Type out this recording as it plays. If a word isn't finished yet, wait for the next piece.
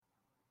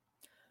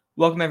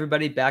Welcome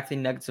everybody back to the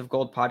Nuggets of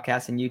Gold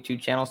podcast and YouTube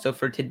channel. So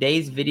for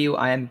today's video,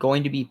 I am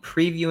going to be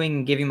previewing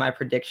and giving my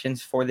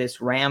predictions for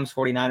this Rams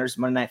 49ers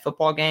Monday Night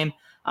Football game.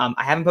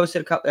 I haven't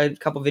posted a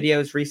couple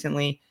videos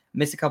recently,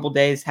 missed a couple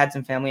days, had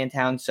some family in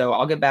town, so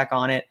I'll get back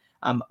on it.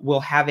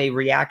 We'll have a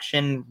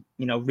reaction,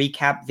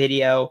 recap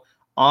video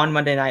on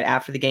Monday night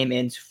after the game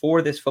ends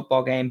for this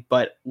football game,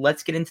 but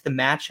let's get into the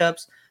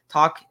matchups.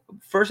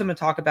 First, I'm going to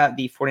talk about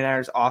the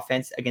 49ers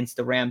offense against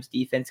the Rams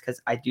defense because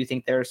I do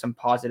think there are some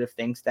positive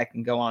things that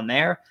can go on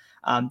there.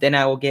 Then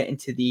I will get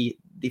into the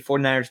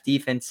 49ers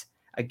defense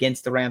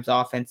against the Rams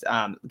offense.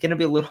 Going to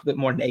be a little bit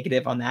more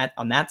negative on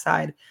that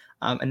side.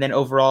 And then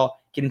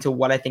overall, get into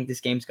what I think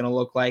this game is going to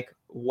look like,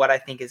 what I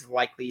think is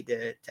likely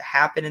to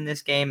happen in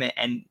this game,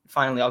 and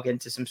finally, I'll get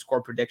into some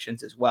score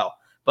predictions as well.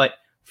 But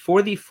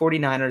for the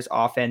 49ers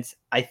offense,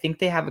 I think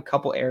they have a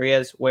couple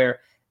areas where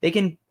I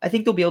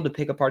think they'll be able to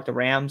pick apart the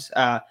Rams.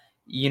 A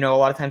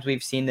lot of times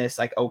we've seen this,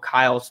 like,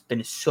 Kyle's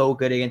been so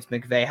good against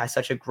McVay, has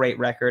such a great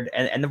record,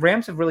 and the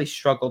Rams have really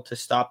struggled to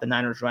stop the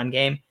Niners run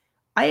game.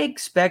 I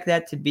expect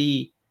that to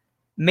be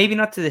maybe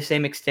not to the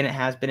same extent it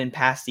has been in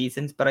past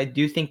seasons, but I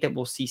do think that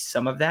we'll see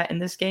some of that in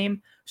this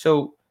game.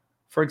 So,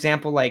 for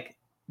example, like,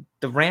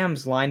 the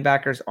Rams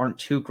linebackers aren't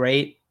too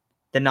great.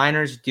 The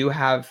Niners do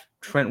have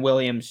Trent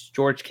Williams,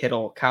 George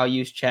Kittle, Kyle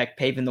Juszczyk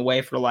paving the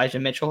way for Elijah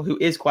Mitchell, who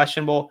is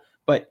questionable,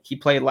 but he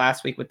played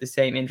last week with the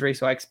same injury,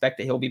 so I expect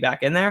that he'll be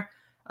back in there.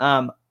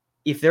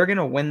 If they're going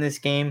to win this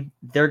game,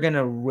 they're going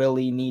to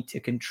really need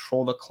to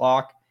control the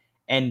clock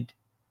and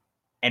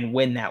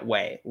win that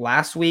way.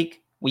 Last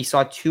week, we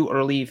saw two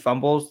early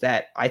fumbles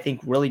that I think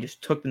really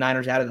just took the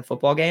Niners out of the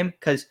football game,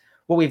 because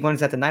what we've learned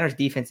is that the Niners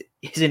defense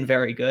isn't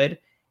very good.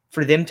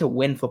 For them to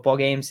win football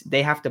games,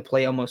 they have to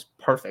play almost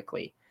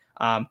perfectly.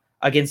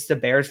 Against the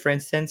Bears, for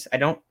instance, I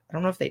don't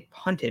know if they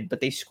punted, but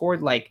they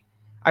scored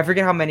I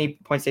forget how many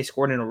points they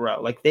scored in a row.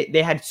 Like,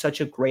 they had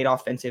such a great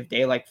offensive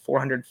day, like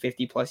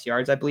 450 plus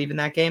yards, I believe, in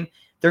that game.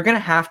 They're going to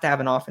have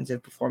an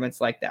offensive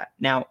performance like that.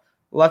 Now,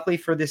 luckily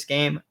for this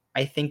game,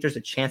 I think there's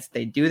a chance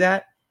they do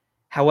that.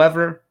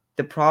 However,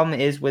 the problem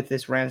is with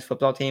this Rams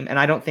football team, and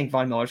I don't think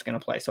Von Miller's going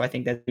to play, so I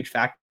think that's a huge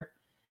factor.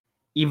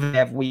 Even if they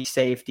have weak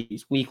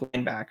safeties, weak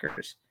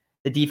linebackers,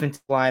 the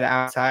defensive line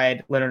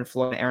outside Leonard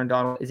Floyd and Aaron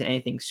Donald isn't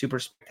anything super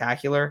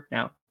spectacular.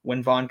 Now,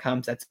 when Von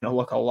comes, that's going to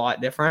look a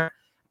lot different.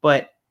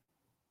 But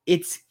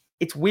it's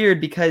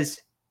weird because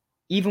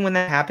even when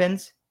that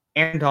happens,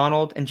 Aaron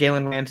Donald and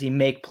Jalen Ramsey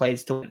make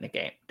plays to win the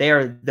game. They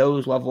are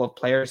those level of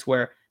players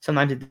where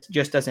sometimes it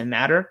just doesn't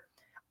matter.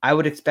 I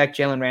would expect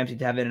Jalen Ramsey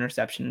to have an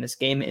interception in this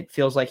game. It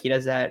feels like he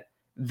does that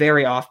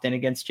very often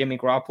against Jimmy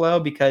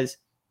Garoppolo because,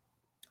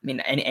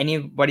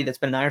 anybody that's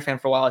been a Niner fan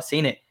for a while has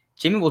seen it.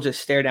 Jimmy will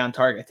just stare down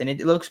targets, and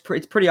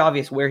it's pretty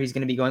obvious where he's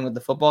going to be going with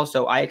the football.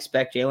 So I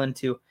expect Jalen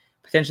to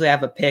potentially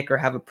have a pick or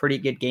have a pretty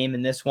good game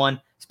in this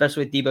one,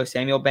 especially with Deebo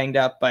Samuel banged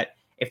up. But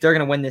if they're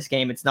going to win this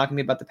game, it's not going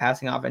to be about the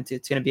passing offense.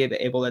 It's going to be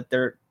able that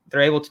they're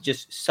able to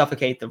just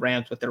suffocate the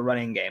Rams with their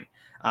running game.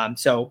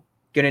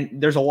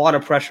 There's a lot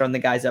of pressure on the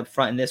guys up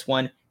front in this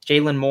one.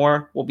 Jalen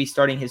Moore will be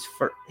starting his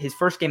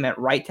first game at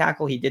right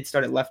tackle. He did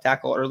start at left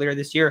tackle earlier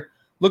this year.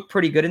 Looked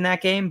pretty good in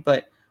that game,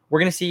 but we're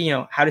going to see,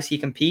 how does he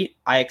compete?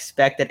 I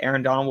expect that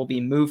Aaron Donald will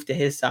be moved to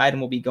his side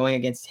and will be going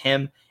against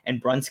him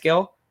and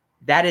Brunskill.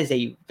 That is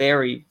a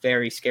very,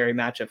 very scary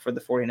matchup for the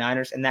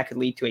 49ers, and that could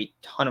lead to a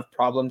ton of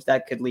problems.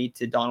 That could lead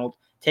to Donald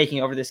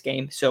taking over this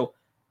game. So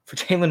for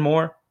Jalen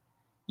Moore,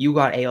 you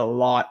got a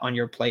lot on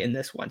your plate in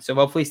this one. So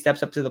hopefully he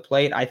steps up to the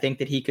plate. I think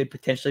that he could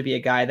potentially be a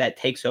guy that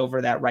takes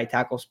over that right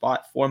tackle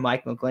spot for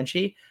Mike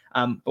McGlinchey.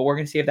 But we're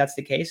going to see if that's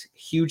the case.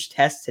 Huge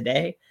test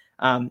today.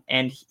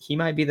 And he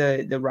might be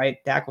the right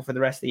tackle for the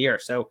rest of the year.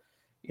 So,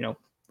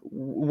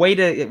 way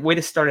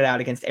to start it out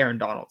against Aaron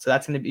Donald. So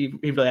that's going to be,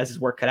 he really has his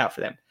work cut out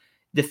for them.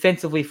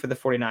 Defensively for the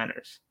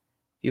 49ers,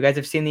 you guys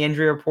have seen the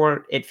injury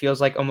report. It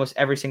feels like almost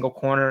every single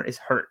corner is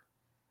hurt.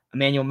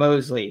 Emmanuel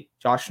Mosley,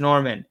 Josh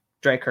Norman,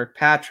 Dre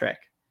Kirkpatrick,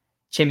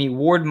 Jimmy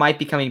Ward might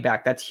be coming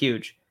back. That's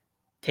huge.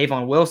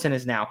 Tavon Wilson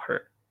is now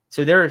hurt.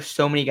 So there are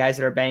so many guys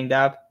that are banged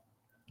up.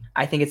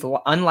 I think it's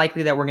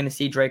unlikely that we're going to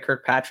see Dre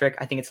Kirkpatrick.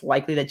 I think it's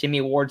likely that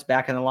Jimmy Ward's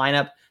back in the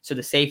lineup. So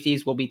the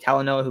safeties will be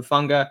Talanoa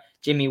Hufanga,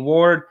 Jimmy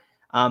Ward.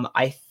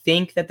 I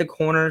think that the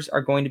corners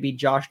are going to be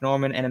Josh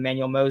Norman and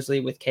Emmanuel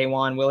Mosley with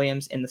K'Wan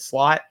Williams in the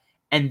slot.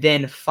 And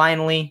then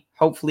finally,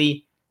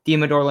 hopefully,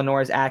 Deommodore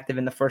Lenoir is active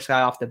in the first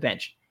guy off the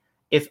bench.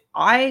 If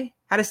I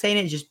had to say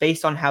it just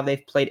based on how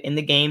they've played in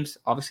the games,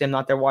 obviously I'm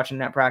not there watching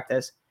that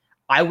practice,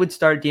 I would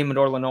start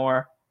Deommodore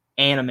Lenoir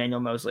and Emmanuel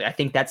Mosley. I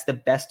think that's the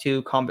best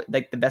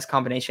the best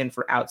combination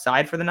for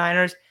outside for the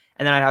Niners.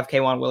 And then I'd have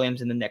K'Wan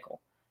Williams in the nickel.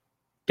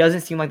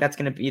 Doesn't seem like that's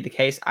going to be the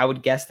case. I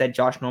would guess that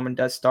Josh Norman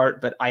does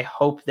start, but I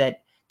hope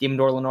that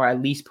Deommodore Lenoir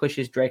at least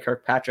pushes Dre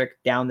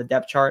Kirkpatrick down the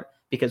depth chart,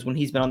 because when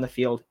he's been on the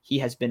field, he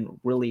has been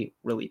really,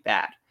 really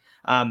bad.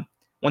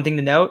 One thing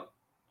to note,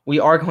 we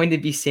are going to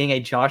be seeing a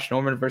Josh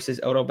Norman versus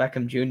Odell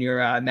Beckham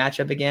Jr.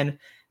 Matchup again.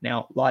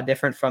 Now, a lot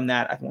different from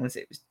that. I think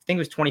it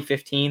was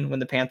 2015 when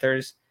the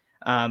Panthers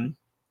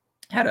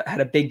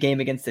had a big game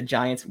against the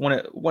Giants. One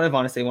of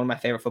honestly one of my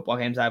favorite football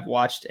games I've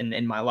watched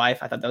in my life.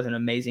 I thought that was an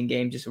amazing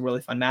game, just a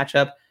really fun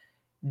matchup.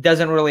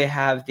 Doesn't really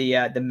have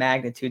the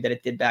magnitude that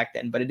it did back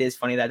then, but it is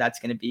funny that that's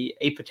going to be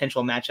a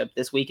potential matchup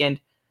this weekend.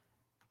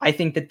 I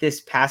think that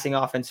this passing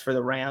offense for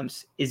the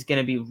Rams is going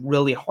to be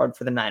really hard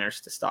for the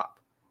Niners to stop.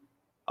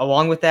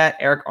 Along with that,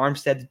 Eric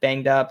Armstead's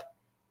banged up.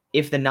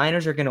 If the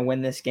Niners are going to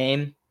win this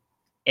game,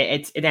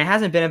 it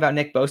hasn't been about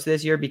Nick Bosa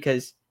this year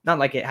because not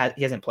like he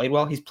hasn't played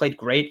well. He's played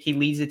great. He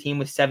leads the team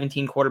with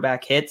 17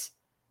 quarterback hits.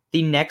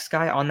 The next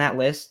guy on that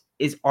list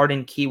is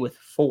Arden Key with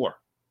 4.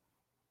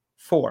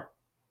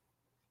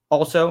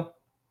 Also,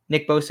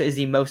 Nick Bosa is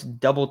the most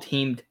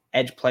double-teamed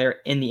edge player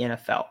in the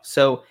NFL.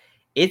 So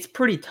it's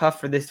pretty tough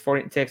to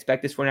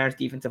expect this 49ers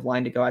defensive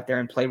line to go out there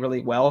and play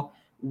really well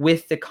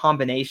with the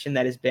combination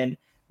that has been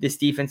this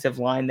defensive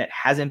line that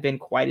hasn't been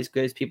quite as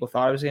good as people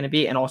thought it was going to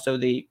be. And also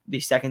the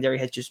secondary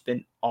has just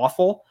been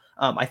awful.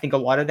 I think a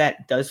lot of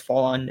that does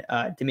fall on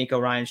DeMeco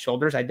Ryans'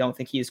 shoulders. I don't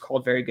think he has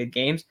called very good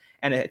games.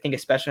 And I think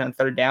especially on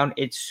third down,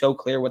 it's so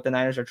clear what the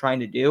Niners are trying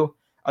to do.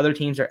 Other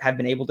teams have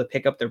been able to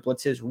pick up their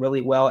blitzes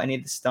really well. Any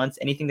of the stunts,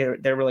 anything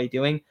they're really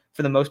doing,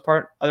 for the most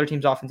part, other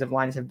teams' offensive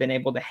lines have been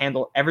able to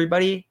handle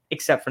everybody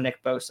except for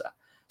Nick Bosa.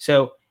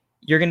 So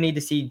you're going to need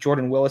to see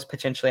Jordan Willis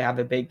potentially have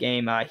a big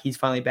game. He's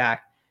finally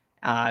back.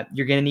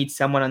 You're going to need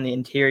someone on the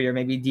interior,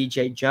 maybe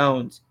DJ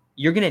Jones.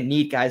 You're going to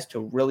need guys to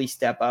really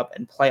step up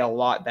and play a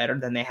lot better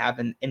than they have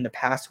in the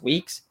past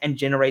weeks and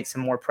generate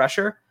some more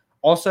pressure.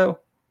 Also,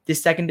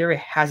 this secondary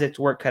has its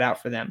work cut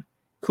out for them.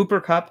 Cooper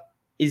Kupp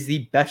is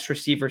the best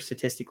receiver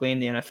statistically in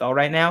the NFL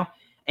right now.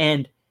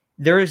 And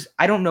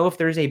I don't know if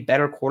there's a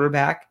better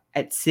quarterback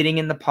at sitting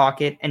in the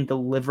pocket and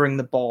delivering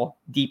the ball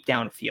deep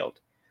downfield,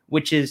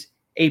 which is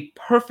a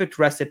perfect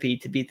recipe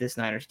to beat this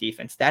Niners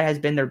defense. That has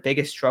been their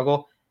biggest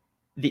struggle.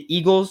 The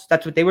Eagles,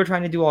 that's what they were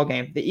trying to do all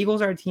game. The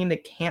Eagles are a team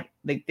that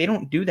they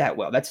don't do that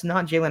well. That's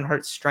not Jalen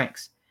Hurts'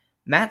 strengths.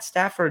 Matt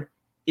Stafford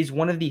is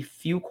one of the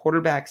few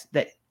quarterbacks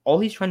that all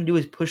he's trying to do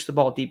is push the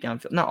ball deep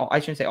downfield. I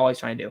shouldn't say all he's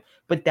trying to do,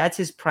 but that's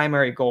his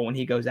primary goal when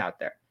he goes out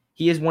there.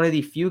 He is one of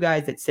the few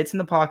guys that sits in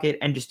the pocket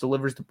and just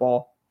delivers the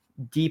ball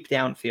deep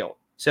downfield.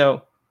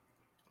 So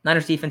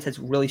Niners defense has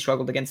really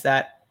struggled against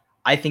that.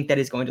 I think that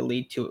is going to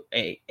lead to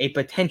a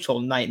potential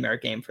nightmare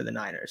game for the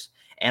Niners.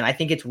 And I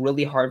think it's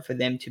really hard for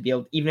them to be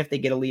able, even if they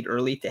get a lead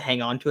early, to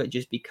hang on to it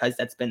just because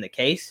that's been the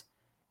case.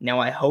 Now,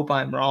 I hope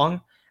I'm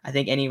wrong. I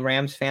think any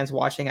Rams fans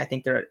watching, I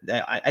think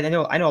I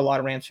know a lot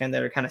of Rams fans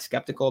that are kind of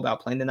skeptical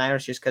about playing the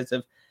Niners just because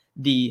of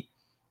the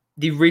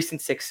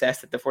recent success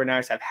that the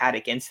 49ers have had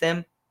against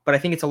them. But I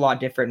think it's a lot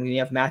different when you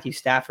have Matthew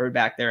Stafford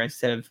back there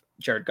instead of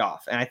Jared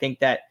Goff. And I think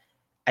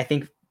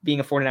being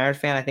a 49ers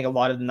fan, I think a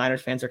lot of the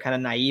Niners fans are kind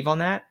of naive on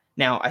that.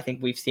 Now, I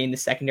think we've seen the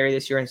secondary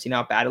this year and seen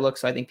how bad it looks,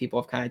 so I think people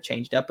have kind of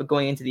changed up. But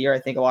going into the year, I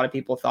think a lot of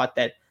people thought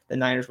that the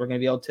Niners were going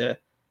to be able to,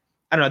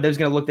 I don't know, that was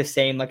going to look the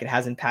same like it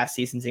has in past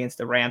seasons against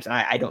the Rams, and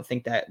I don't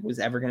think that was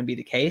ever going to be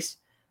the case.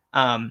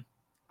 I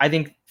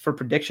think for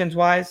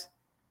predictions-wise,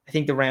 I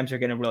think the Rams are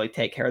going to really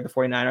take care of the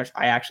 49ers.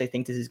 I actually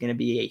think this is going to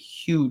be a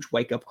huge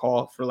wake-up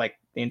call for like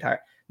the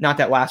entire – not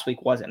that last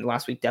week wasn't.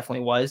 Last week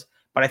definitely was.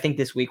 But I think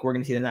this week we're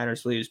going to see the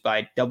Niners lose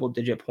by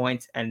double-digit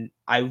points, and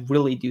I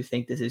really do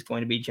think this is going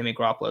to be Jimmy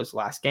Garoppolo's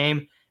last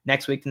game.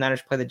 Next week, the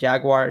Niners play the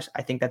Jaguars.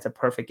 I think that's a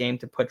perfect game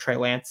to put Trey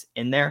Lance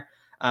in there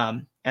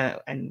and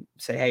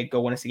say, hey, go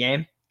win us a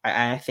game.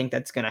 I think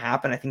that's going to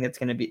happen. I think this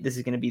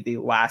is going to be the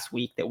last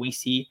week that we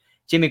see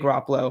Jimmy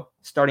Garoppolo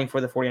starting for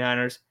the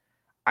 49ers.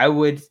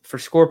 For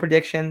score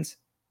predictions,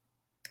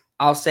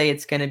 I'll say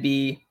it's going to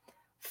be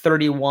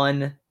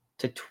 31-20.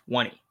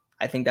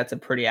 I think that's a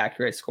pretty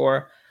accurate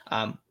score.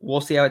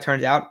 We'll see how it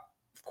turns out.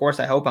 Of course,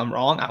 I hope I'm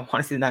wrong. I want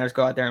to see the Niners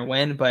go out there and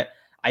win, but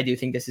I do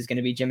think this is going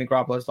to be Jimmy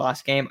Garoppolo's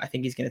last game. I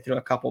think he's going to throw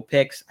a couple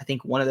picks. I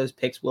think one of those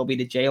picks will be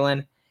to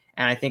Jalen,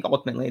 and I think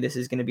ultimately this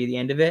is going to be the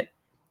end of it.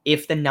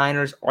 If the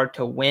Niners are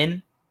to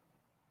win,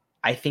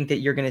 I think that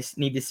you're going to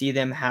need to see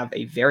them have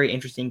a very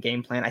interesting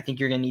game plan. I think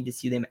you're going to need to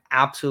see them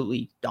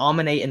absolutely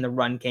dominate in the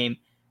run game.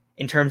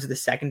 In terms of the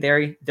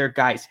secondary, their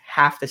guys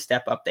have to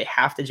step up. They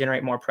have to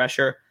generate more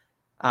pressure.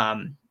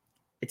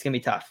 It's going to be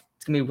tough.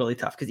 It's going to be really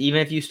tough because even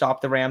if you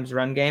stop the Rams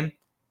run game,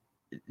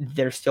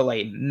 there's still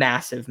a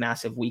massive,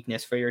 massive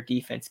weakness for your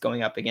defense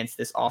going up against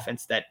this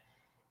offense that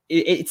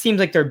it seems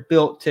like they're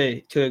built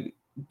to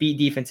beat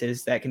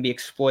defenses that can be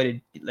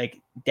exploited like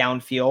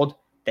downfield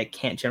that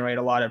can't generate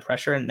a lot of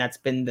pressure. And that's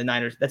been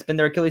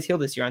their Achilles heel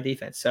this year on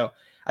defense. So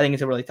I think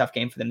it's a really tough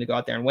game for them to go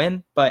out there and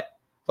win. But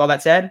with all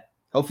that said,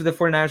 hopefully the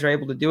 49ers are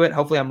able to do it.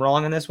 Hopefully I'm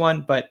wrong on this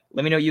one, but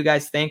let me know what you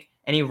guys think.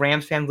 Any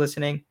Rams fans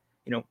listening,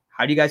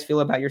 how do you guys feel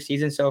about your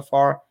season so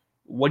far?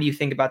 What do you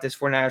think about this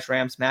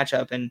 49ers-Rams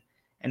matchup?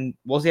 And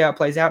we'll see how it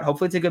plays out.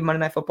 Hopefully it's a good Monday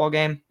Night Football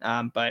game,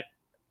 but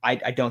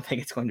I don't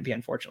think it's going to be,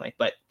 unfortunately.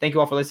 But thank you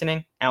all for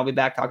listening, and I'll be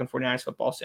back talking 49ers football soon.